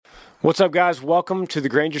What's up, guys? Welcome to the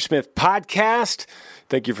Granger Smith podcast.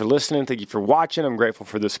 Thank you for listening. Thank you for watching. I'm grateful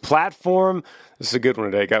for this platform. This is a good one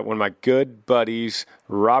today. I got one of my good buddies,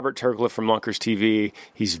 Robert Turkliff from Lunkers TV.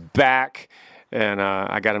 He's back, and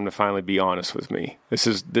I got him to finally be honest with me. This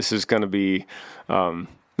is going to be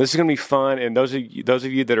fun, and those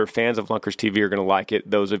of you that are fans of Lunkers TV are going to like it.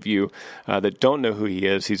 Those of you that don't know who he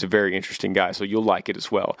is, he's a very interesting guy, so you'll like it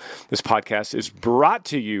as well. This podcast is brought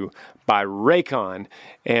to you by Raycon,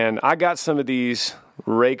 and I got some of these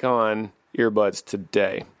Raycon earbuds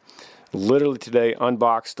today. Literally today,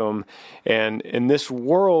 unboxed them, and in this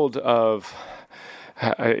world of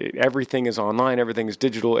everything is online, everything is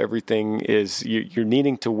digital, everything is, you're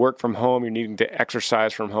needing to work from home, you're needing to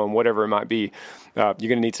exercise from home, whatever it might be, you're going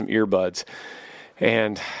to need some earbuds.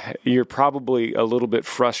 And you're probably a little bit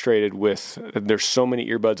frustrated with, there's so many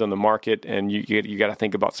earbuds on the market, and you got to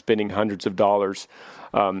think about spending hundreds of dollars.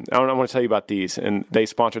 I want to tell you about these, and they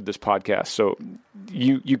sponsored this podcast. So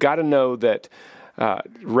you got to know that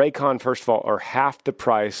Raycon, first of all, are half the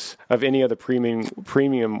price of any other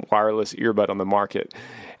premium wireless earbud on the market,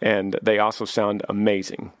 and they also sound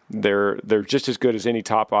amazing. They're just as good as any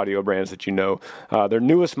top audio brands that you know. Their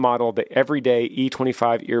newest model, the Everyday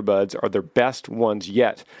E25 earbuds, are their best ones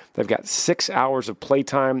yet. They've got 6 hours of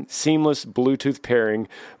playtime, seamless Bluetooth pairing,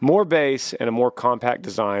 more bass, and a more compact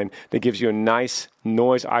design that gives you a nice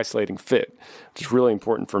noise isolating fit, which is really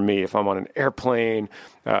important for me if I'm on an airplane.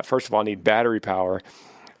 First of all, I need battery power,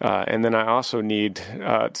 and then I also need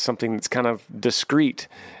something that's kind of discreet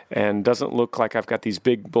and doesn't look like I've got these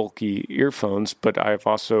big bulky earphones, but I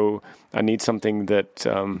need something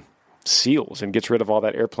that seals and gets rid of all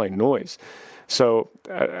that airplane noise. So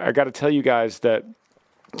I got to tell you guys that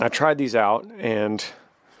I tried these out, and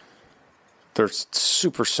they're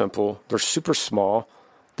super simple. They're super small.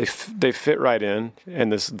 They fit right in,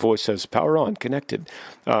 and this voice says "power on, connected."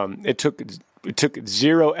 It took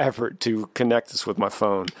zero effort to connect this with my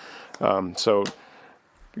phone. So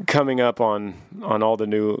coming up on all the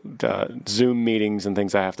new Zoom meetings and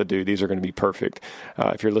things I have to do, these are going to be perfect.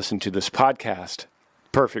 If you're listening to this podcast,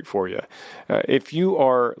 perfect for you. If you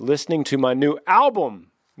are listening to my new album,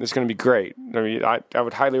 it's going to be great. I mean, I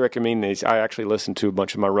would highly recommend these. I actually listened to a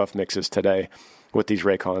bunch of my rough mixes today with these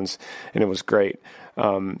Raycons, and it was great.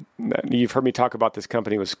 You've heard me talk about this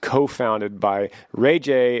company. It was co-founded by Ray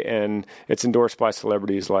J, and it's endorsed by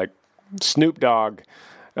celebrities like Snoop Dogg.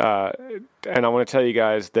 And I want to tell you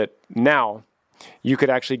guys that now you could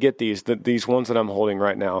actually get these ones that I'm holding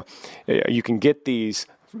right now. You can get these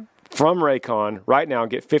from Raycon right now.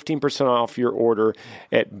 Get 15% off your order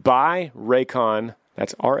at buyraycon.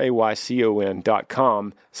 That's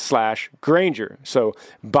RAYCON.com/Granger. So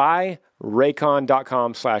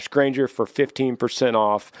buyraycon.com/Granger for 15%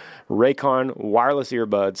 off Raycon wireless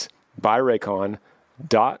earbuds.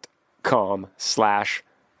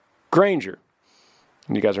 Buyraycon.com/Granger.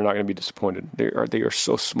 And you guys are not going to be disappointed. They are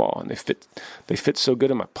so small, and they fit so good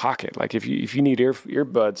in my pocket. Like if you need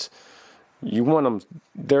earbuds, you want them.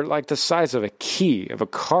 They're like the size of a key, of a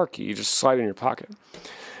car key. You just slide in your pocket.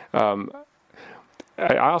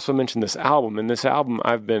 I also mentioned this album, and this album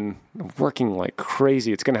I've been working like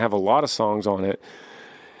crazy. It's going to have a lot of songs on it,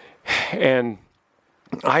 and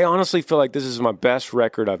I honestly feel like this is my best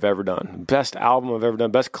record I've ever done, best album I've ever done,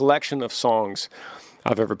 best collection of songs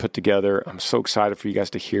I've ever put together. I'm so excited for you guys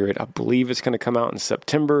to hear it. I believe it's going to come out in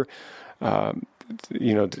September.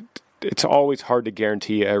 It's always hard to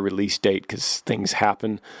guarantee a release date because things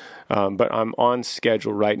happen, but I'm on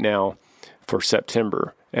schedule right now for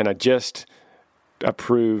September, and I just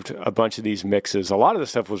approved a bunch of these mixes. A lot of the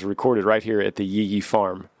stuff was recorded right here at the Yee Yee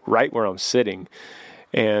Farm, right where I'm sitting,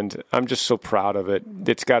 and I'm just so proud of it.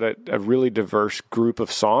 It's got a really diverse group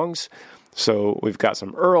of songs. So we've got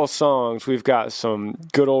some Earl songs, we've got some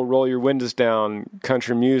good old roll your windows down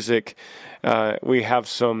country music, we have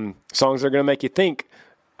some songs that are going to make you think.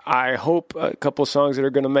 I hope a couple of songs that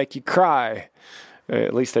are going to make you cry.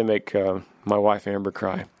 At least they make my wife Amber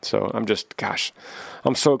cry. So I'm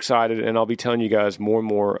so excited, and I'll be telling you guys more and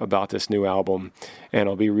more about this new album, and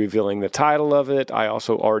I'll be revealing the title of it. I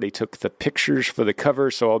also already took the pictures for the cover,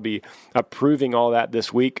 so I'll be approving all that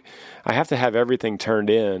this week. I have to have everything turned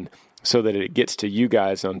in so that it gets to you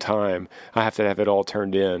guys on time. I have to have it all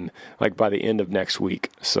turned in like by the end of next week.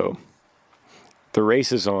 So the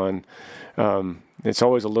race is on. It's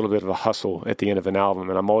always a little bit of a hustle at the end of an album,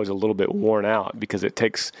 and I'm always a little bit worn out because it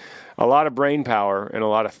takes a lot of brain power and a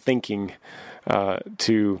lot of thinking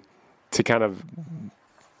to kind of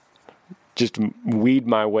just weed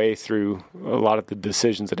my way through a lot of the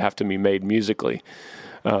decisions that have to be made musically.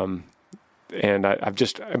 And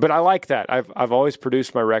but I like that. I've always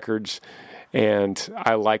produced my records, And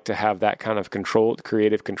I like to have that kind of control,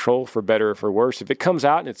 creative control, for better or for worse. If it comes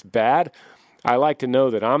out and it's bad, I like to know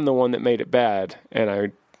that I'm the one that made it bad,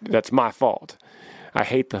 and that's my fault. I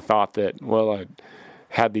hate the thought that, well, I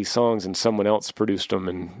had these songs and someone else produced them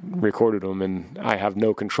and recorded them, and I have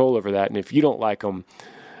no control over that. And if you don't like them,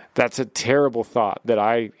 that's a terrible thought, that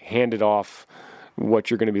I handed off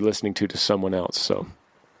what you're going to be listening to someone else. So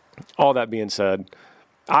all that being said,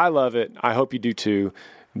 I love it. I hope you do too.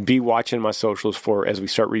 Be watching my socials for as we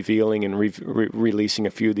start revealing and releasing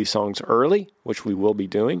a few of these songs early, which we will be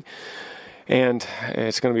doing. And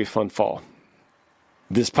it's going to be a fun fall.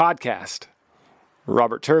 This podcast,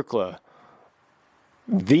 Robert Turkla,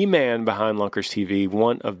 the man behind Lunkers TV,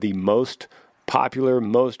 one of the most popular,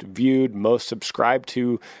 most viewed, most subscribed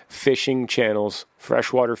to fishing channels,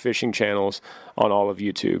 freshwater fishing channels on all of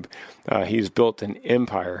YouTube. He's built an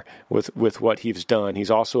empire with what he's done.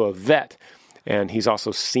 He's also a vet, and he's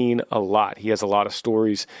also seen a lot. He has a lot of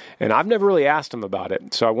stories, and I've never really asked him about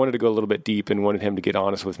it, so I wanted to go a little bit deep and wanted him to get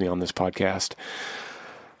honest with me on this podcast.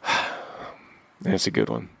 And it's a good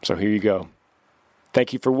one. So here you go.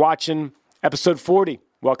 Thank you for watching episode 40.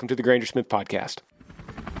 Welcome to the Granger Smith Podcast.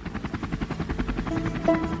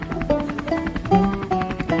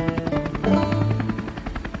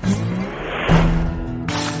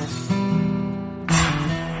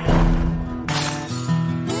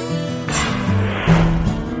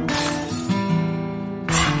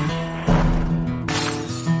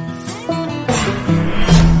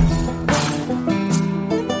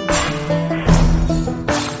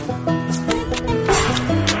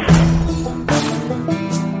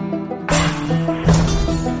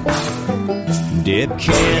 Dead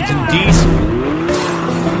cans and diesel,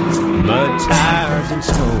 mud tires and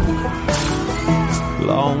smoke.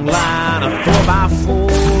 Long line of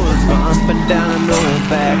 4x4s bumping down an old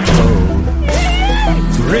back road.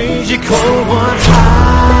 Crazy cold one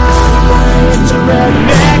high, it's a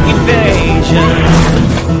redneck invasion.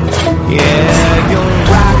 Yeah, you're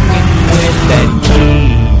rocking with that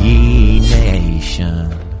Yee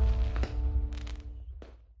Nation.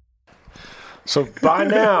 So by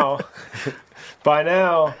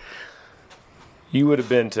now, you would have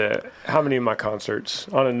been to how many of my concerts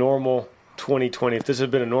on a normal 2020? If this had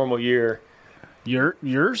been a normal year,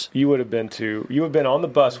 yours? You would have been on the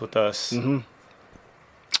bus with us. Mm-hmm.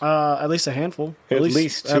 At least a handful. At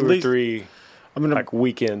least two or three. Like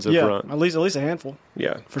weekends of run. At least a handful.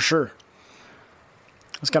 Yeah, for sure.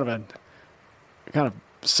 It's kind of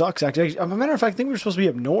sucks actually. As a matter of fact, I think we were supposed to be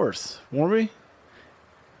up north, weren't we?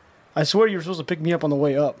 I swear you were supposed to pick me up on the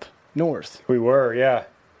way up north. We were, yeah.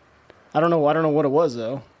 I don't know what it was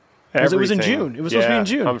though. It was in June. It was supposed to be in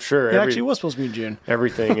June. I'm sure. It actually was supposed to be in June.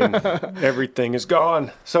 Everything is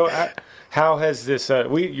gone. So how has this?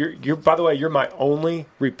 You're by the way, you're my only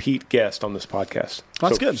repeat guest on this podcast.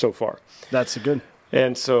 That's good so far. That's good.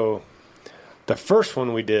 And so, the first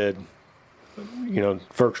one we did,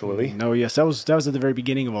 virtually. No, yes, that was at the very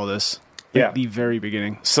beginning of all this. Yeah, the very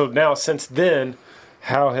beginning. So now, since then,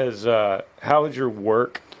 how has your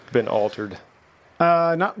work been altered?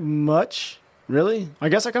 Not much, really. I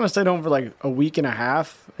guess I kind of stayed home for like a week and a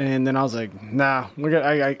half, and then I was like, nah,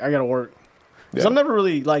 I gotta work. Because I'm never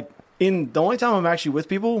really the only time I'm actually with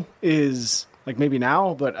people is like maybe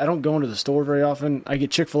now, but I don't go into the store very often. I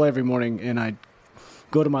get Chick-fil-A every morning, and I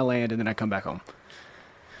go to my land, and then I come back home.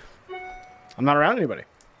 I'm not around anybody.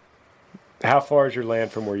 How far is your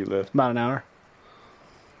land from where you live? About an hour.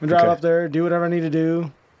 I drive up there, do whatever I need to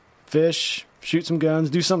do, fish, shoot some guns,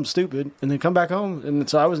 do something stupid, and then come back home. And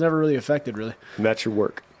so I was never really affected, really. And that's your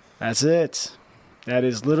work. That's it. That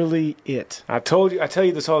is literally it. I tell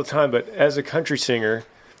you this all the time, but as a country singer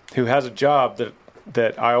who has a job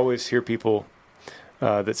that I always hear people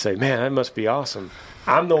that say, man, that must be awesome.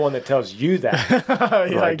 I'm the one that tells you that.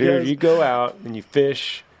 Like, dude, you go out and you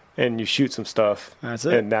fish and you shoot some stuff. That's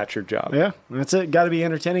it. And that's your job. Yeah, that's it. Got to be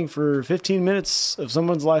entertaining for 15 minutes of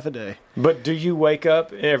someone's life a day. But do you wake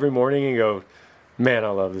up every morning and go, man, I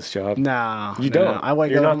love this job? No. You don't.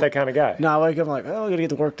 You're not that kind of guy. No, I wake up, I'm like, oh, I got to get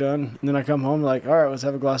the work done. And then I come home like, all right, let's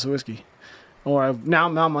have a glass of whiskey. Or now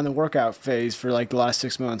I'm on the workout phase for like the last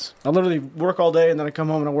 6 months. I literally work all day, and then I come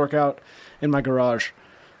home and I work out in my garage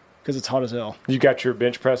because it's hot as hell. You got your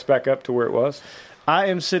bench press back up to where it was? I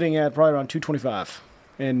am sitting at probably around 225.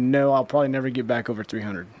 And no, I'll probably never get back over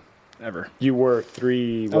 300, ever. You were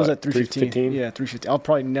I was at 315. Yeah, 350. I'll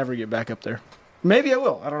probably never get back up there. Maybe I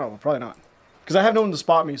will. I don't know. Probably not. Because I have no one to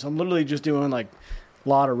spot me, so I'm literally just doing like a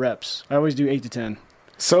lot of reps. I always do 8 to 10.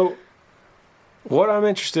 So what I'm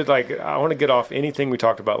interested, I want to get off anything we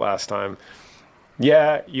talked about last time.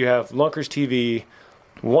 Yeah, you have Lunkers TV,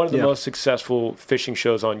 one of the most successful fishing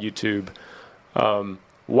shows on YouTube.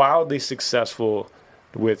 Wildly successful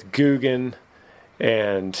with Guggen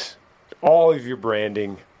and all of your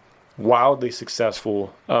branding. Wildly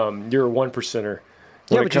successful. You're a one percenter.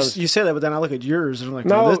 Yeah, but you say that, but then I look at yours and I'm like,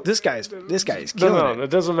 No. well, this guy's killing No, it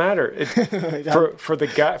doesn't matter.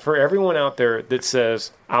 For everyone out there that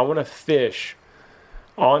says I want to fish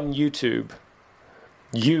on YouTube,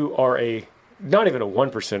 you are not even a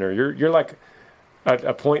one percenter. You're like a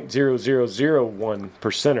 0.0001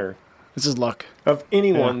 percenter This is luck. of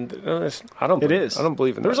anyone. I don't. It is. I don't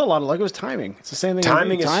believe in There's that. a lot of luck. It was timing. It's the same thing.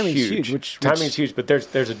 Timing is Timing's huge. Timing's huge, but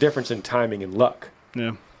there's a difference in timing and luck.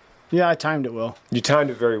 Yeah, I timed it well, You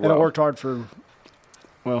timed it very well. and I worked hard for,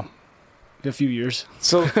 well, a few years.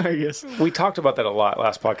 So I guess. we talked about that a lot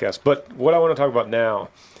last podcast, but what I want to talk about now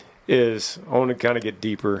is I want to kind of get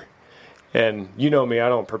deeper. And you know me, I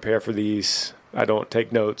don't prepare for these. I don't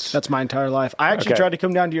take notes. That's my entire life. I actually Okay. tried to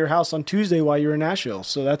come down to your house on Tuesday while you were in Nashville,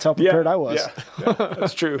 so that's how prepared I was. Yeah,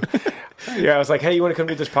 that's true. Yeah, I was like, hey, you want to come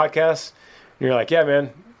do this podcast? And you're like, yeah,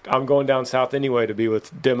 man, I'm going down south anyway to be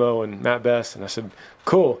with Demo and Matt Best. And I said,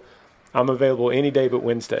 cool. I'm available any day but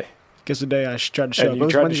Wednesday. Guess the day I tried to show And up. you It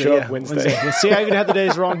was tried to show up Wednesday. Yeah, see, I even had the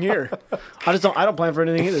days wrong here. I don't plan for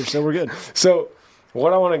anything either, so we're good. So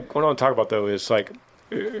what I want to talk about though is like,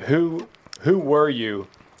 who were you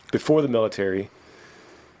before the military,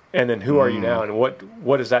 and then who are you now, and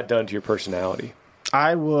what has that done to your personality?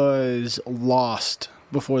 I was lost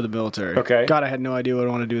before the military. Okay. God, I had no idea what I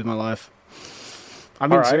wanted to do with my life. I'm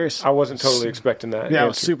being All right. serious. I wasn't totally expecting that. Yeah, I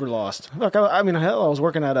was answer. super lost. Look, I mean, hell, I was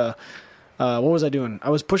working at what was I doing? I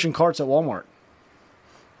was pushing carts at Walmart.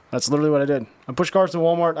 That's literally what I did. I pushed carts at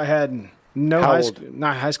Walmart. I had no How old?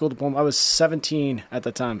 not high school diploma. I was 17 at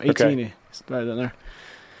the time. 18, Okay. right in there.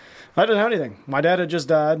 I didn't have anything. My dad had just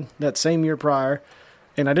died that same year prior,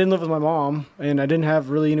 and I didn't live with my mom, and I didn't have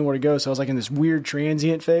really anywhere to go, so I was like in this weird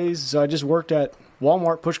transient phase. So I just worked at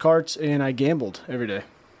Walmart, pushed carts, and I gambled every day.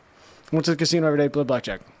 Went to the casino every day, played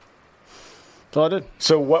blackjack. That's all I did.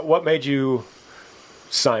 So what made you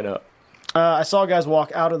sign up? I saw guys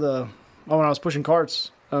walk out of when I was pushing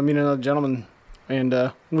carts. Me and another gentleman,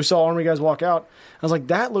 and we saw Army guys walk out. I was like,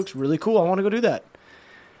 that looks really cool. I want to go do that.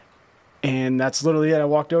 And that's literally it. I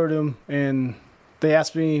walked over to them, and they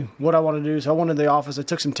asked me what I wanted to do. So I went to the office. I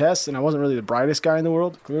took some tests, and I wasn't really the brightest guy in the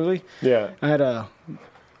world, clearly. Yeah, I had a...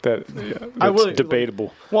 that's really-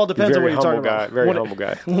 debatable. Well, it depends on what Very you're talking humble guy. about. Very When- humble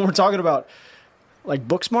guy. When we're talking about, like,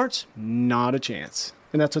 book smarts, not a chance.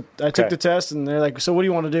 And that's what... I took Okay. the test, and they're like, so what do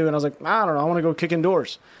you want to do? And I was like, I don't know. I want to go kick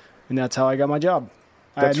indoors. And that's how I got my job.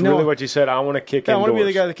 I That's had no- really what you said. I want to kick Yeah, I indoors. want to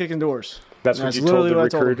be the guy that kicks indoors. That's And what you literally told the what I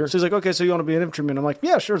told him. recruiter. So he's like, okay, so you want to be an infantryman? I'm like,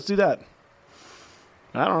 yeah, sure, let's do that.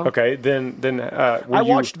 I don't know. Okay, then were I you-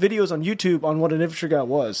 watched videos on YouTube on what an infantry guy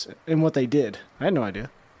was and what they did. I had no idea.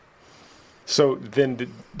 So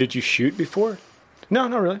then, did you shoot before? No,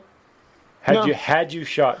 not really. Had No. you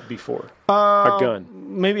shot before a gun?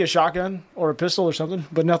 Maybe a shotgun or a pistol or something,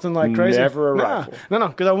 but nothing like crazy. Never a Nah. rifle. No,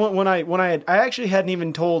 because I actually hadn't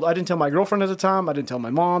even told. I didn't tell my girlfriend at the time. I didn't tell my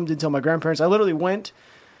mom. Didn't tell my grandparents. I literally went,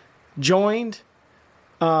 joined.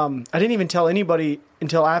 I didn't even tell anybody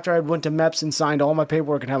until after I went to MEPS and signed all my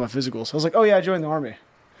paperwork and had my physicals. I was like, oh yeah, I joined the Army.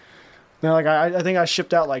 Now, like I think I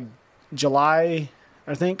shipped out like July,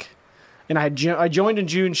 I think, and I joined in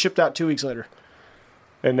June, shipped out 2 weeks later.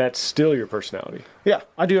 And that's still your personality. Yeah,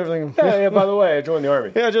 I do everything. Yeah. By the way, I joined the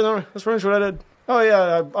Army. Yeah, I joined the Army. That's pretty much what I did. Oh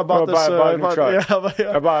yeah, I bought this. Bought a new truck.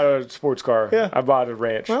 Yeah, I bought a sports car. Yeah. I bought a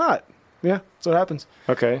ranch. why not? Yeah, that's what happens.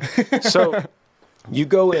 Okay. So you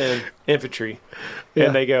go in infantry, Yeah.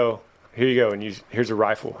 and they go, here you go, and here's a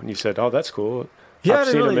rifle. And you said, oh, that's cool. Yeah, I I've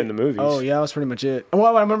didn't seen really- them in the movies. Oh yeah, that was pretty much it.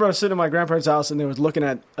 Well, I remember I was sitting at my grandparents' house and they was looking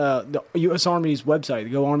at the U.S. Army's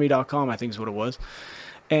website, GoArmy.com, I think is what it was.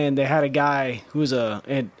 And they had a guy who was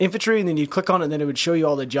an infantry, and then you'd click on it, and then it would show you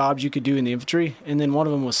all the jobs you could do in the infantry. And then one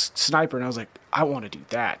of them was sniper, and I was like, I want to do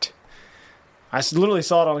that. I literally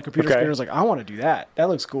saw it on a computer Okay. screen. I was like, I want to do that. That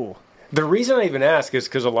looks cool. The reason I even ask is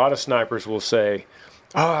because a lot of snipers will say,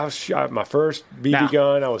 oh, I shot my first BB Nah.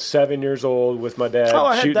 gun. I was 7 years old with my dad Oh,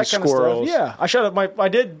 I had shooting that kind squirrels. of stuff. Yeah, I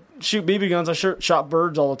did shoot BB guns. I shot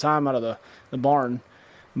birds all the time out of the barn.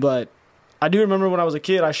 But I do remember when I was a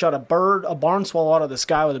kid, I shot a barn swallow out of the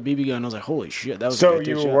sky with a BB gun. I was like, holy shit, that was a So good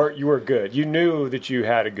you shot. were good. You knew that you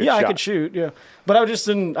had a good Yeah, shot. I could shoot, yeah. But I just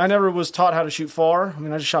didn't, I never was taught how to shoot far. I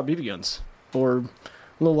mean, I just shot BB guns or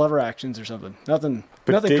little lever actions or something. Nothing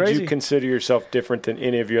But did crazy. you consider yourself different than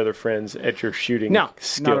any of your other friends at your shooting No,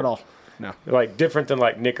 skill? not at all. No. Like different than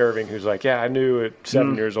like Nick Irving, who's like, yeah, I knew at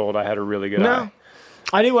 7 years old I had a really good No. eye.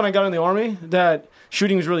 I knew when I got in the Army that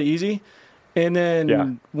shooting was really easy. And then Yeah.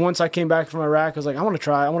 once I came back from Iraq, I was like, I want to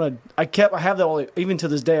try. I have that all, even to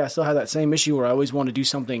this day, I still have that same issue where I always want to do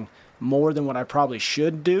something more than what I probably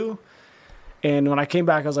should do. And when I came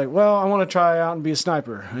back, I was like, well, I want to try out and be a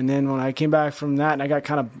sniper. And then when I came back from that and I got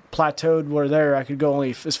kind of plateaued where there, I could go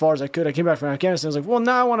only as far as I could. I came back from Afghanistan. I was like, well,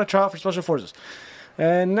 now I want to try out for Special Forces.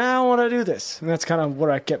 And now I want to do this. And that's kind of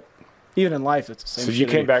what I kept, even in life, it's the same So shit. you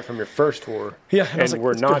came back from your first tour. Yeah, and I was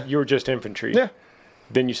And like, you were just infantry. Yeah.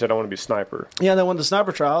 Then you said, I want to be a sniper. Yeah, they won the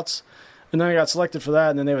sniper tryouts, and then I got selected for that,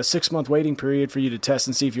 and then they have a 6-month waiting period for you to test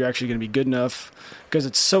and see if you're actually going to be good enough, because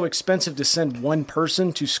it's so expensive to send one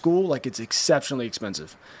person to school. Like, it's exceptionally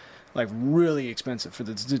expensive, like really expensive.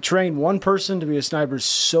 To train one person to be a sniper is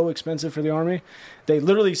so expensive for the Army. They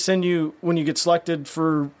literally send you, when you get selected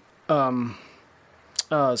for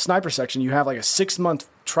sniper section, you have like a 6-month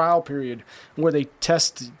trial period where they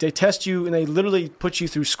test you, and they literally put you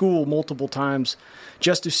through school multiple times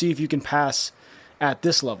just to see if you can pass at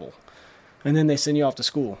this level, and then they send you off to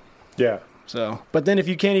school. Yeah. So, but then if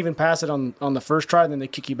you can't even pass it on the first try, then they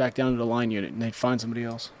kick you back down to the line unit and they find somebody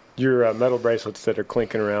else. Your metal bracelets that are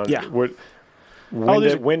clinking around. Yeah.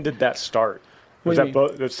 When did that start? What Was do that you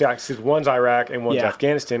both? Because one's Iraq and one's Yeah.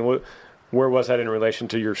 Afghanistan. Where was that in relation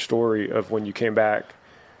to your story of when you came back?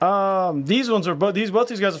 These ones are both these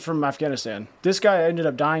guys are from Afghanistan. This guy ended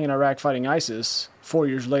up dying in Iraq fighting ISIS 4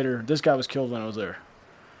 years later. This guy was killed when I was there.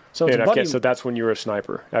 So it's a buddy. So that's when you were a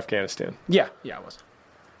sniper, Afghanistan. Yeah, I was.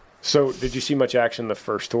 So did you see much action the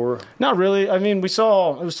first tour? Not really. I mean, it was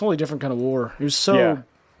a totally different kind of war. It was so,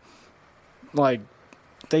 like,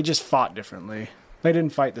 they just fought differently. They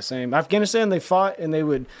didn't fight the same. Afghanistan, they fought and they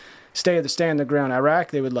would stand the ground.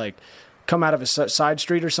 Iraq, they would, like, come out of a side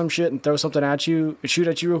street or some shit and throw something at you, shoot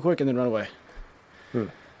at you real quick, and then run away. It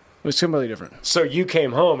was completely different. So you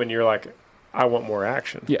came home and you're like, I want more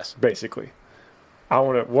action. Yes. Basically.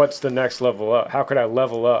 What's the next level up? How could I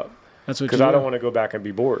level up? That's what Because you I don't do. want to go back and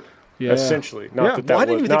be bored. Yeah. Essentially. Well, I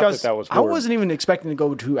didn't even think that was I bored. wasn't even expecting to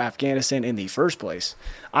go to Afghanistan in the first place.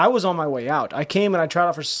 I was on my way out. I came and I tried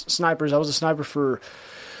out for snipers. I was a sniper for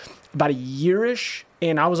about a year-ish,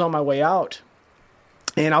 and I was on my way out.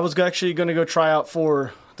 And I was actually going to go try out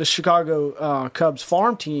for the Chicago Cubs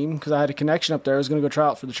farm team because I had a connection up there. I was going to go try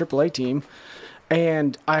out for the AAA team.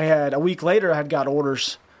 And a week later, I had got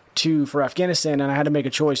orders for Afghanistan, and I had to make a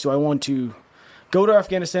choice. Do I want to go to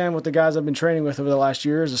Afghanistan with the guys I've been training with over the last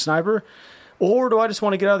year as a sniper, or do I just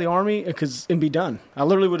want to get out of the Army and be done? I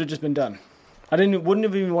literally would have just been done. Wouldn't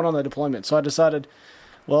have even went on the deployment. So I decided,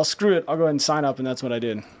 well, screw it. I'll go ahead and sign up, and that's what I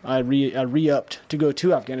did. I re-upped to go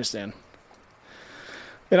to Afghanistan.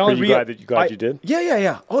 And Are you glad you did?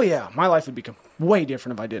 Yeah. Oh, yeah. My life would become way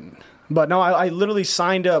different if I didn't. But no, I literally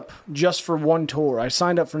signed up just for one tour. I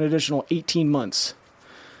signed up for an additional 18 months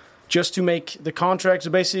just to make the contract. So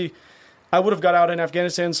basically, I would have got out in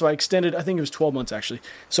Afghanistan, so I extended, I think it was 12 months actually.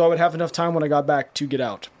 So I would have enough time when I got back to get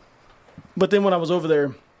out. But then when I was over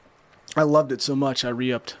there, I loved it so much, I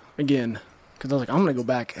re-upped again. Because I was like, I'm going to go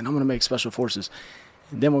back and I'm going to make Special Forces.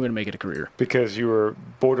 And then we're going to make it a career. Because you were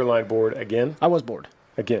borderline bored again? I was bored.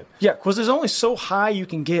 Again. Yeah, because there's only so high you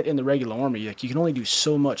can get in the regular Army. Like, you can only do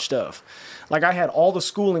so much stuff. Like, I had all the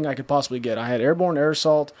schooling I could possibly get. I had airborne, air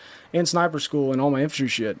assault, and sniper school, and all my infantry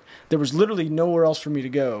shit. There was literally nowhere else for me to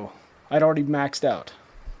go. I'd already maxed out.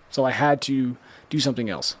 So I had to do something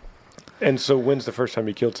else. And so when's the first time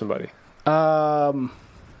you killed somebody?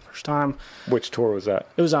 First time, Which tour was that?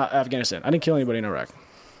 it was Afghanistan. I didn't kill anybody in Iraq.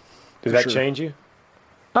 Did that sure. change you?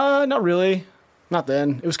 Not really. Not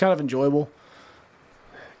then. It was kind of enjoyable.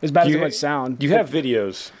 As bad as it might sound. You have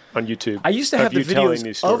videos on YouTube. I used to have of the you telling videos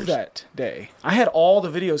these of stories. that day. I had all the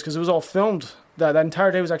videos because it was all filmed. That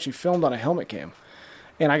entire day was actually filmed on a helmet cam.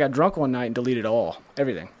 And I got drunk one night and deleted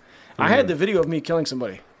everything. I had the video of me killing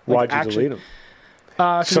somebody. Why'd you delete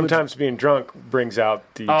them? Sometimes being drunk brings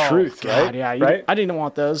out the truth, God, right? Yeah, right? I didn't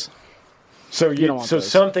want those. So don't want those.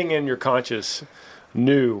 something in your conscious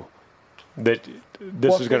knew that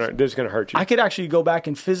this is gonna hurt you. I could actually go back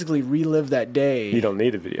and physically relive that day. You don't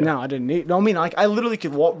need the video. No, I didn't need. No, I mean, like, I literally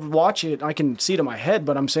could watch it. I can see it in my head,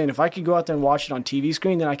 but I'm saying if I could go out there and watch it on TV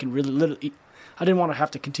screen, then I can really literally. I didn't want to have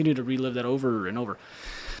to continue to relive that over and over.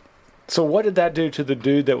 So what did that do to the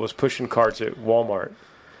dude that was pushing carts at Walmart?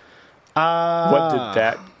 What did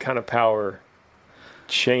that kind of power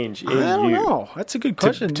change in you? I don't know. That's a good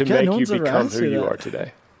question. to God, make no you one's ever become asked who me you that. are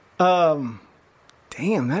today?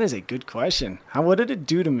 Damn, that is a good question. What did it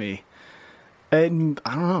do to me? And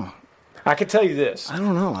I don't know. I can tell you this. I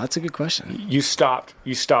don't know. That's a good question. You stopped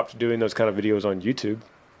doing those kind of videos on YouTube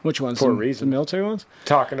Which ones? For a reason. The military ones?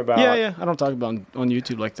 talking about Yeah. I don't talk about on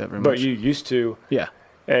YouTube like that very but much. you used to, Yeah.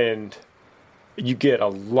 and you get a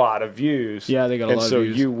lot of views. Yeah, they got a lot of so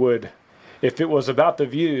views. you would, if it was about the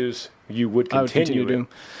views, you would I would continue, continue it.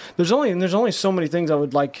 to. There's only so many things I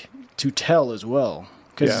would like to tell as well,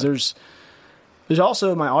 because Yeah. there's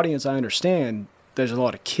also my audience. I understand there's a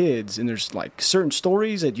lot of kids, and there's like certain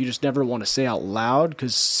stories that you just never want to say out loud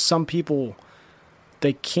because some people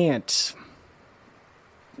they can't.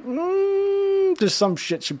 There's some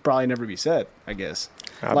shit should probably never be said, I guess.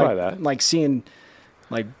 I like, buy that. Like seeing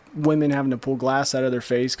like women having to pull glass out of their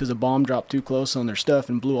face because a bomb dropped too close on their stuff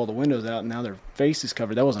and blew all the windows out, and now their face is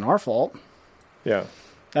covered. That wasn't our fault. Yeah.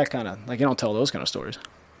 That kind of like you don't tell those kind of stories.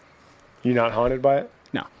 You not haunted by it?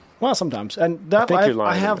 No. Well, sometimes, and that I think you're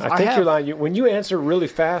lying. I think have, you're lying. When you answer really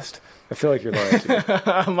fast, I feel like you're lying to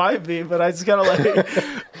me. I might be, but I just gotta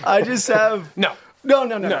like. I just have No. no.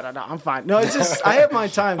 I'm fine. No, it's just I have my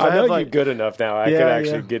times. I know have, you're like, good enough now. I could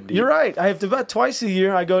actually get deep. You're right. I have to about twice a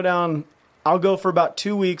year. I go down. I'll go for about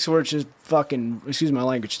 2 weeks where it's just fucking. Excuse my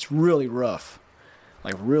language. It's really rough,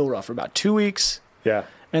 like real rough for about 2 weeks, Yeah.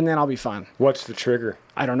 and then I'll be fine. What's the trigger?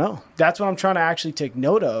 I don't know. That's what I'm trying to actually take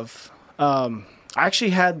note of. I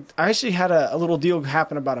actually had a little deal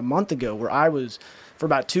happen about a month ago where I was for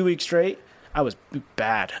about 2 weeks straight. I was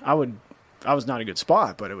bad. I was not a good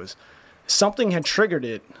spot, but it was something had triggered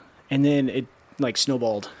it, and then it like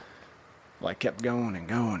snowballed, like kept going and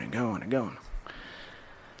going and going and going.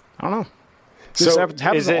 I don't know. This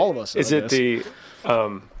happens to all of us. Is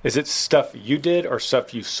is it stuff you did or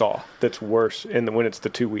stuff you saw that's worse when it's the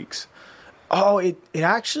 2 weeks? Oh, it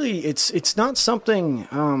actually it's not something.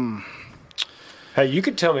 Hey, you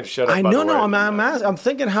could tell me to shut up. I by know, the no. way. I'm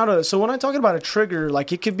thinking how to. So when I'm talking about a trigger,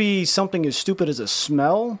 like it could be something as stupid as a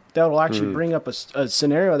smell that will actually bring up a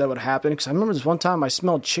scenario that would happen. Because I remember this one time I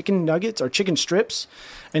smelled chicken nuggets or chicken strips,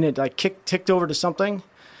 and it like ticked over to something,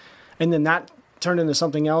 and then that turned into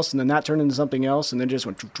something else, and then that turned into something else, and then just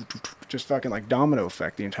went just fucking like domino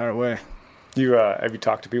effect the entire way. You have you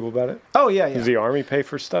talked to people about it? Oh yeah. Does the Army pay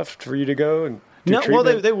for stuff for you to go and do No, well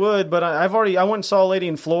treatment? they would, but I went and saw a lady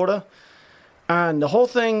in Florida. And the whole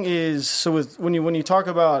thing is so when you talk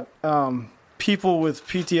about people with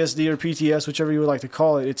PTSD or PTS, whichever you would like to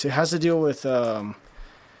call it, it has to deal with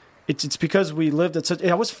it's because we lived at such.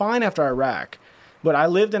 I was fine after Iraq, but I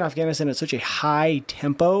lived in Afghanistan at such a high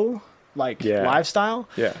tempo lifestyle.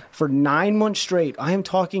 Yeah. For 9 months straight, I am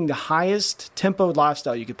talking the highest tempoed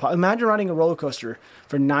lifestyle you could imagine riding a roller coaster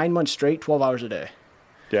for 9 months straight, 12 hours a day.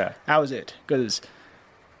 Yeah. That was it.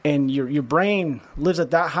 And your brain lives at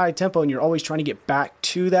that high tempo, and you're always trying to get back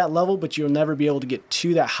to that level, but you'll never be able to get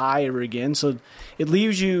to that high ever again. So it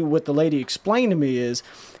leaves you, what the lady explained to me is,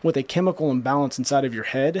 with a chemical imbalance inside of your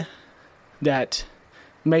head that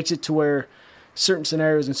makes it to where certain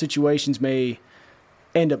scenarios and situations may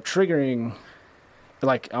end up triggering,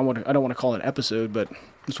 like, I don't want to call it an episode, but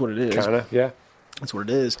that's what it is. Kind of, yeah. That's what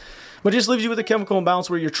it is. But it just leaves you with a chemical imbalance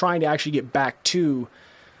where you're trying to actually get back to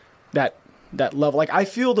that level. Like, I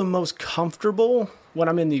feel the most comfortable when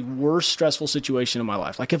I'm in the worst stressful situation in my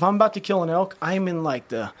life. Like, if I'm about to kill an elk, I'm in like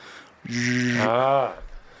the...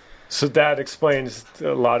 So that explains a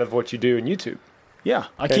lot of what you do in YouTube. Yeah,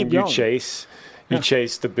 I keep And you going. chase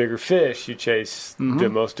the bigger fish. You chase the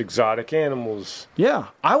most exotic animals. Yeah,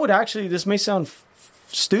 I would actually, this may sound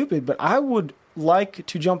stupid, but I would like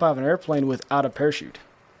to jump out of an airplane without a parachute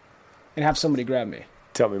and have somebody grab me.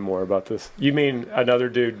 Tell me more about this. You mean another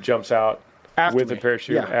dude jumps out After with me. a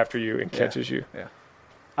parachute Yeah. after you and catches you? Yeah.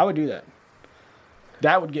 I would do that.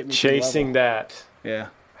 That would get me to the Chasing that level. Yeah.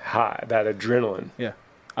 high, that adrenaline. Yeah.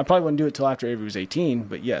 I probably wouldn't do it till after Avery was 18,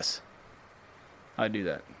 but yes, I'd do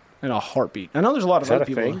that in a heartbeat. I know there's a lot of Is that other a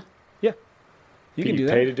people. thing? Yeah. You can do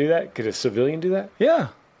pay that. to do that? Could a civilian do that? Yeah.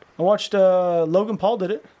 I watched Logan Paul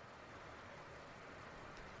did it.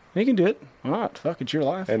 He can do it. All right. Fuck, it's your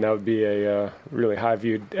life. And that would be a really high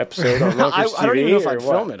viewed episode on Lunkers I don't even know if TV, or I'd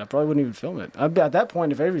what? film it. I probably wouldn't even film it. At that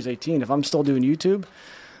point, if Avery's 18, if I'm still doing YouTube,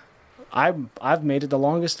 I've made it the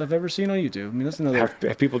longest I've ever seen on YouTube. I mean, that's another.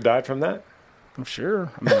 Have people died from that? I'm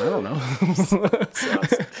sure. I mean, I don't know.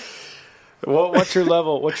 Well, what's your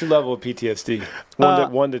level? What's your level of PTSD?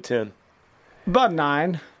 1 to 10. About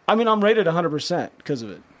 9. I mean, I'm rated 100% because of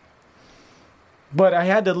it. But I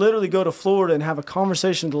had to literally go to Florida and have a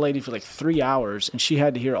conversation with the lady for like 3 hours, and she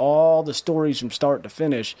had to hear all the stories from start to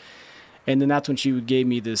finish. And then that's when she gave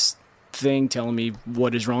me this thing telling me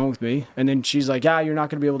what is wrong with me. And then she's like, you're not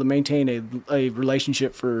going to be able to maintain a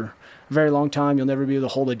relationship for a very long time. You'll never be able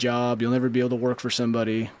to hold a job. You'll never be able to work for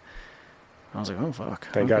somebody. I was like, oh, fuck.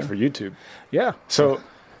 Thank God for YouTube. Yeah. So,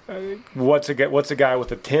 what's a guy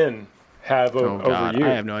with a 10 have Oh, God. over you?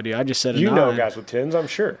 I have no idea. I just said a You 9. know guys with 10s, I'm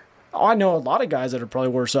sure. I know a lot of guys that are probably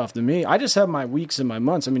worse off than me. I just have my weeks and my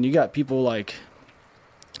months. I mean, you got people like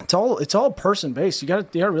it's all person based. You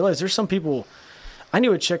got to realize there's some people. I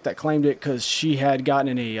knew a chick that claimed it because she had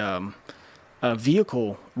gotten in a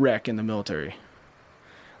vehicle wreck in the military.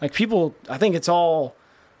 Like people, I think it's all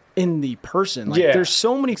in the person. Like there's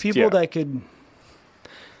so many people that could.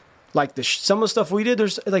 Like some of the stuff we did,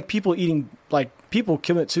 there's like people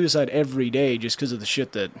commit suicide every day just because of the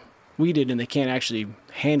shit that we did, and they can't actually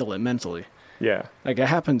handle it mentally. Yeah. Like it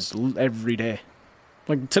happens every day.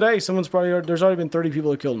 Like today, there's already been 30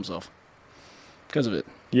 people who killed themselves because of it.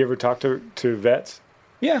 You ever talk to vets?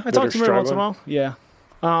 Yeah, I talk to them every once in a while. Yeah.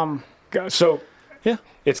 So yeah,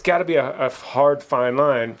 it's got to be a hard fine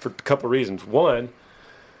line for a couple of reasons. One,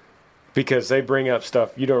 because they bring up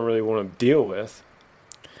stuff you don't really want to deal with.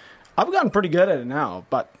 I've gotten pretty good at it now.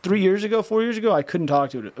 About 4 years ago, I couldn't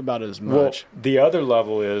talk to it about it as much. Well, the other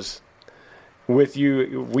level is with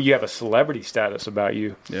you, we have a celebrity status about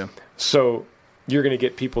you. Yeah. So you're going to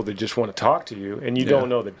get people that just want to talk to you, and you don't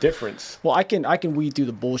know the difference. Well, I can weed through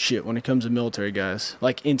the bullshit when it comes to military guys,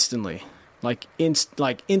 like instantly. Like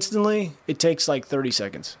instantly, it takes like 30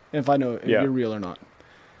 seconds if I know if you're real or not.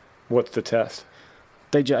 What's the test?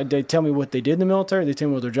 They tell me what they did in the military, they tell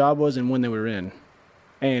me what their job was and when they were in.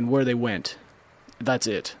 And where they went. That's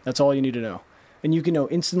it. That's all you need to know. And you can know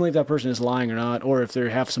instantly if that person is lying or not, or if they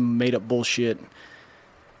have some made-up bullshit.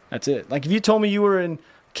 That's it. Like, if you told me you were in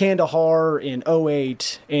Kandahar in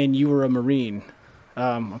 2008 and you were a Marine,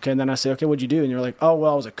 okay, and then I say, okay, what'd you do? And you're like, oh,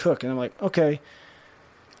 well, I was a cook. And I'm like, okay,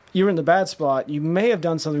 you were in the bad spot. You may have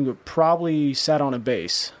done something but probably sat on a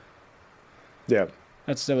base. Yeah.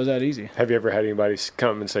 That was that easy. Have you ever had anybody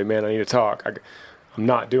come and say, man, I need to talk. I'm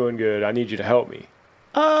not doing good. I need you to help me.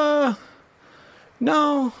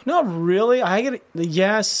 No, not really.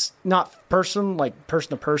 Not person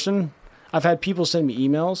to person. I've had people send me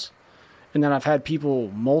emails, and then I've had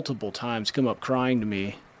people multiple times come up crying to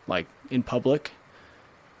me, like in public,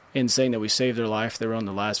 and saying that we saved their life. They were on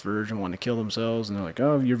the last verge and wanted to kill themselves, and they're like,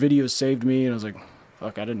 "Oh, your videos saved me," and I was like,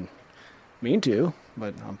 "Fuck, I didn't mean to,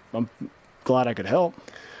 but I'm glad I could help."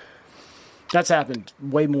 That's happened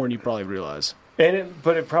way more than you probably realize.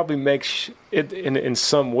 But it probably makes it in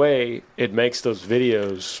some way. It makes those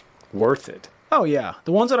videos worth it. Oh yeah,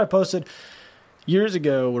 the ones that I posted years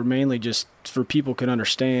ago were mainly just for people can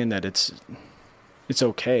understand that it's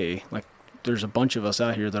okay. Like there's a bunch of us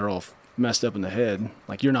out here that are all messed up in the head.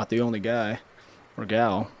 Like you're not the only guy or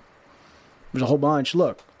gal. There's a whole bunch.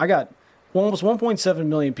 Look, I got almost 1.7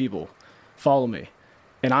 million people follow me,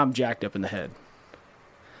 and I'm jacked up in the head.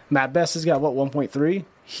 Matt Best has got, 1.3?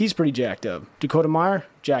 He's pretty jacked up. Dakota Meyer,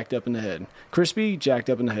 jacked up in the head. Crispy, jacked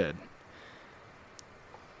up in the head.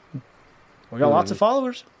 We got lots of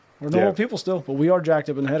followers. We're normal people still, but we are jacked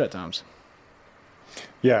up in the head at times.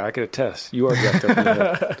 Yeah, I can attest. You are jacked up in the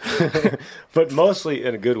head. But mostly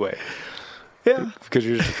in a good way. Yeah. Because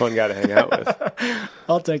you're just a fun guy to hang out with.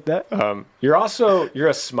 I'll take that. You're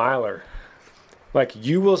a smiler. Like,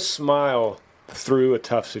 you will smile through a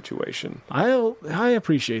tough situation. I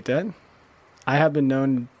appreciate that. I have been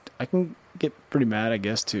known, I can get pretty mad, I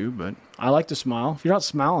guess, too, but I like to smile. If you're not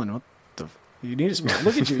smiling, you need to smile.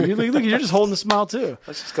 Look at you. You're just holding the smile, too.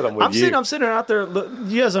 That's just because I'm with you. I'm sitting out there.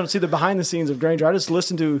 You guys don't see the behind the scenes of Granger. I just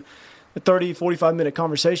listened to a 30, 45-minute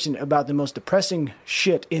conversation about the most depressing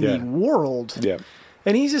shit in the world. Yeah.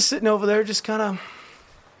 And he's just sitting over there just kind of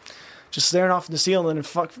just staring off the ceiling, and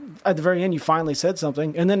at the very end, you finally said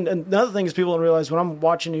something. And then another thing is people don't realize when I'm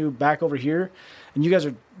watching you back over here, and you guys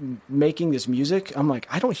are making this music, I'm like,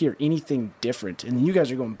 I don't hear anything different. And you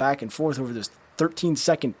guys are going back and forth over this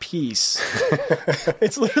 13-second piece.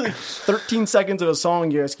 It's literally 13 seconds of a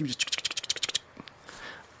song. You guys keep just...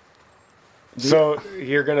 So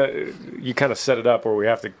you kind of set it up where we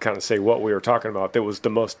have to kind of say what we were talking about. That was the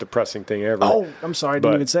most depressing thing ever. Oh, I'm sorry. I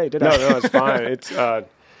didn't even say it, did I? No, it's fine. It's...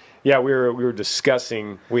 Yeah, we were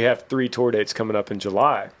discussing, we have 3 tour dates coming up in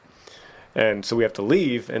July, and so we have to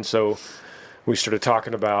leave, and so we started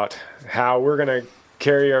talking about how we're going to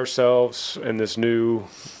carry ourselves in this new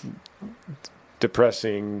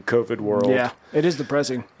depressing COVID world. Yeah, it is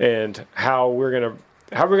depressing. And how we're going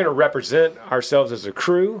to represent ourselves as a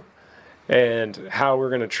crew, and how we're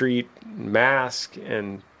going to treat mask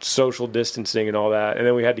and social distancing and all that. And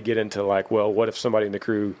then we had to get into like, well, what if somebody in the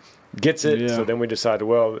crew gets it? Yeah. So then we decided,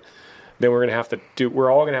 well, then we're all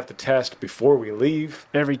going to have to test before we leave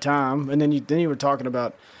every time. And then you were talking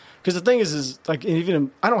about, because the thing is like,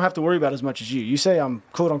 even I don't have to worry about it as much as you. You say I'm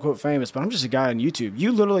quote unquote famous, but I'm just a guy on YouTube.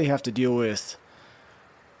 You literally have to deal with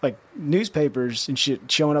like newspapers and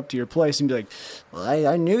shit showing up to your place and be like, well,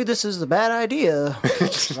 I knew this is a bad idea.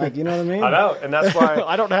 Like, you know what I mean? I know, and that's why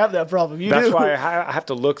I don't have that problem. You that's do. why I have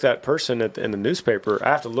to look that person in the newspaper. I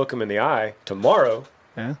have to look them in the eye tomorrow.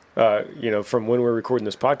 Yeah. From when we're recording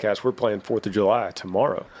this podcast, we're playing 4th of July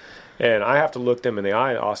tomorrow, and I have to look them in the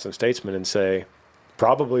eye, Austin Statesman, and say,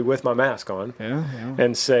 probably with my mask on, Yeah.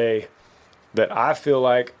 and say that I feel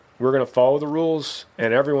like we're going to follow the rules,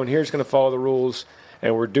 and everyone here is going to follow the rules.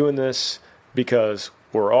 And we're doing this because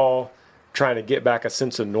we're all trying to get back a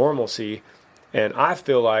sense of normalcy. And I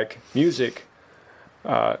feel like music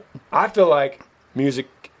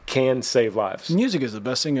can save lives. Music is the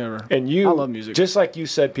best thing ever. And I love music. Just like you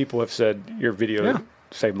said, people have said your video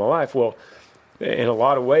saved my life. Well, in a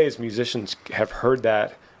lot of ways, musicians have heard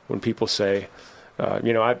that when people say,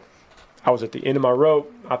 I was at the end of my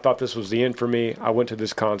rope. I thought this was the end for me. I went to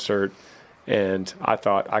this concert. And I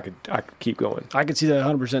thought I could keep going. I could see that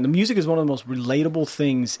 100%. The music is one of the most relatable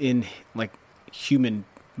things in like human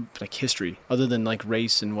like history, other than like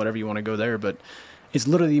race and whatever you want to go there. But it's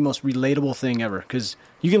literally the most relatable thing ever, because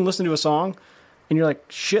you can listen to a song and you're like,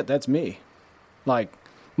 shit, that's me. Like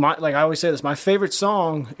I always say this, my favorite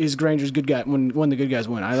song is Granger's "Good Guy" when the Good Guys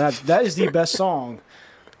win. That is the best song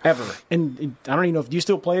ever. And I don't even know if do you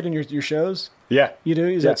still play it in your shows. Yeah, you do.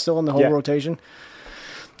 Is that still in the whole rotation?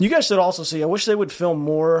 You guys should also see, I wish they would film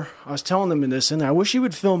more. I was telling them in this, and I wish he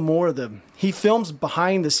would film more of he films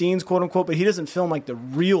behind the scenes, quote unquote, but he doesn't film like the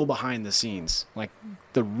real behind the scenes. Like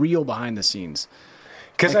the real behind the scenes.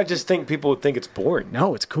 Because I just think people would think it's boring.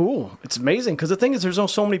 No, it's cool. It's amazing. Because the thing is, there's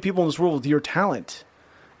so many people in this world with your talent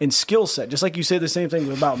and skill set. Just like you say the same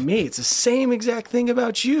thing about me. It's the same exact thing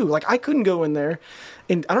about you. Like I couldn't go in there,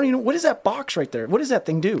 and I don't even know, what is that box right there? What does that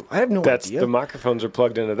thing do? I have no idea. The microphones are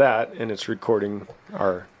plugged into that, and it's recording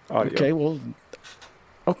our audio. Okay, well,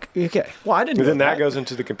 okay. Well, I didn't know then that goes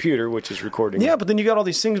into the computer, which is recording. Yeah, but then you got all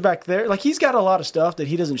these things back there. Like, he's got a lot of stuff that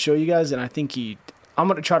he doesn't show you guys, and I think I'm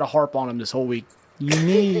going to try to harp on him this whole week. You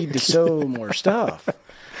need to show more stuff.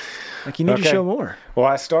 Like, you need to show more. Well,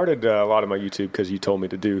 I started a lot of my YouTube because you told me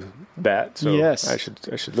to do that, so yes. I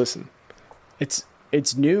should listen.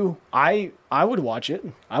 It's new. I would watch it.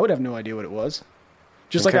 I would have no idea what it was.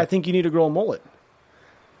 Just like I think you need to grow a mullet.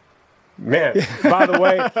 Man, by the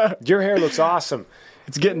way, your hair looks awesome.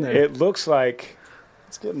 It's getting there. It looks like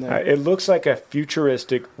it's getting there. It looks like a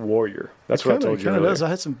futuristic warrior. That's what I told you earlier. Does. I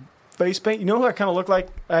had some face paint. You know who I kind of look like?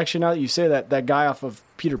 Actually, now that you say that guy off of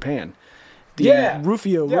Peter Pan.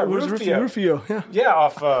 Rufio. Yeah, what was Rufio? Yeah. Yeah,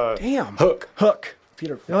 off damn. Hook.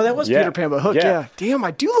 Peter. No, that was Peter Pan, but Hook. Yeah. Damn,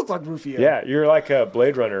 I do look like Rufio. Yeah, you're like a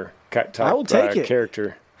Blade Runner type I will take it.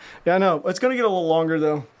 Character. Yeah, I know. It's going to get a little longer,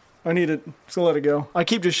 though. I need it. So let it go. I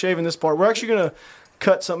keep just shaving this part. We're actually going to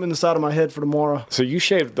cut something in the side of my head for tomorrow. So you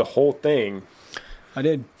shaved the whole thing. I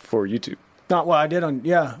did. For YouTube. Not what I did on,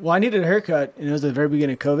 yeah. Well, I needed a haircut, and it was at the very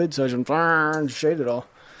beginning of COVID, so I just shaved it all.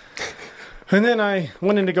 And then I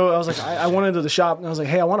went in to go, I was like, I went into the shop, and I was like,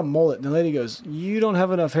 hey, I want a mullet. And the lady goes, you don't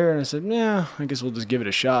have enough hair. And I said, yeah, I guess we'll just give it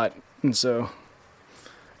a shot. And so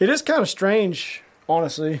it is kind of strange,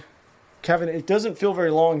 honestly. Kevin, it doesn't feel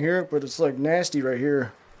very long here, but it's like nasty right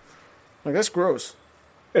here. Like, that's gross.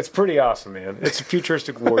 It's pretty awesome, man. It's a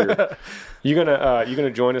futuristic warrior. You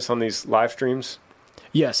gonna join us on these live streams?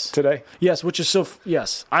 Yes. Today? Yes, which is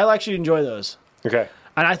yes. I actually enjoy those. Okay.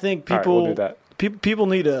 And I think people we'll do that. People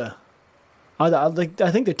need to. I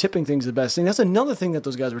think the tipping thing's the best thing. That's another thing that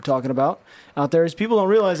those guys were talking about out there is people don't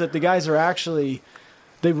realize that the guys are actually,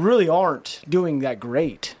 they really aren't doing that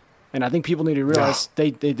great. And I think people need to realize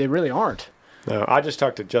they really aren't. No, I just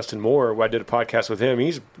talked to Justin Moore. I did a podcast with him.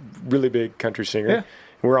 He's a really big country singer. Yeah.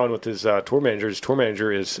 We're on with his tour manager. His tour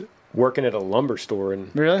manager is working at a lumber store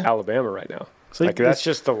in Alabama right now. So that's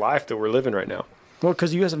just the life that we're living right now. Well,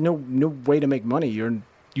 because you guys have no way to make money. You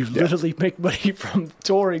literally make money from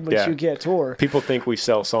touring, but you can't tour. People think we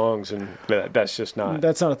sell songs, and that's just not.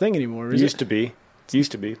 That's not a thing anymore. Used to be,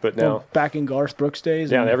 but now. Well, back in Garth Brooks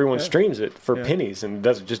days. Yeah, everyone streams it for pennies, and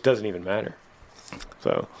just doesn't even matter.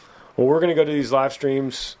 So, well, we're going to go to these live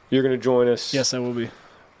streams. You're going to join us. Yes, I will be.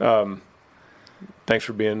 Thanks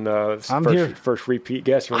for being first repeat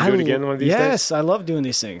guest. You want to do it again one of these days? Yes, I love doing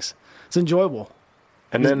these things. It's enjoyable.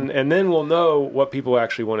 And then we'll know what people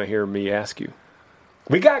actually want to hear me ask you.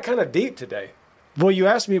 We got kind of deep today. Well, you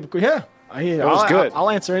asked me. Yeah. It was good. I'll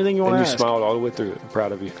answer anything you want to ask. And you smiled all the way through it. I'm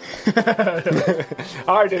proud of you.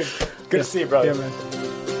 All right, dude. Good to see you, brother. Yeah, man.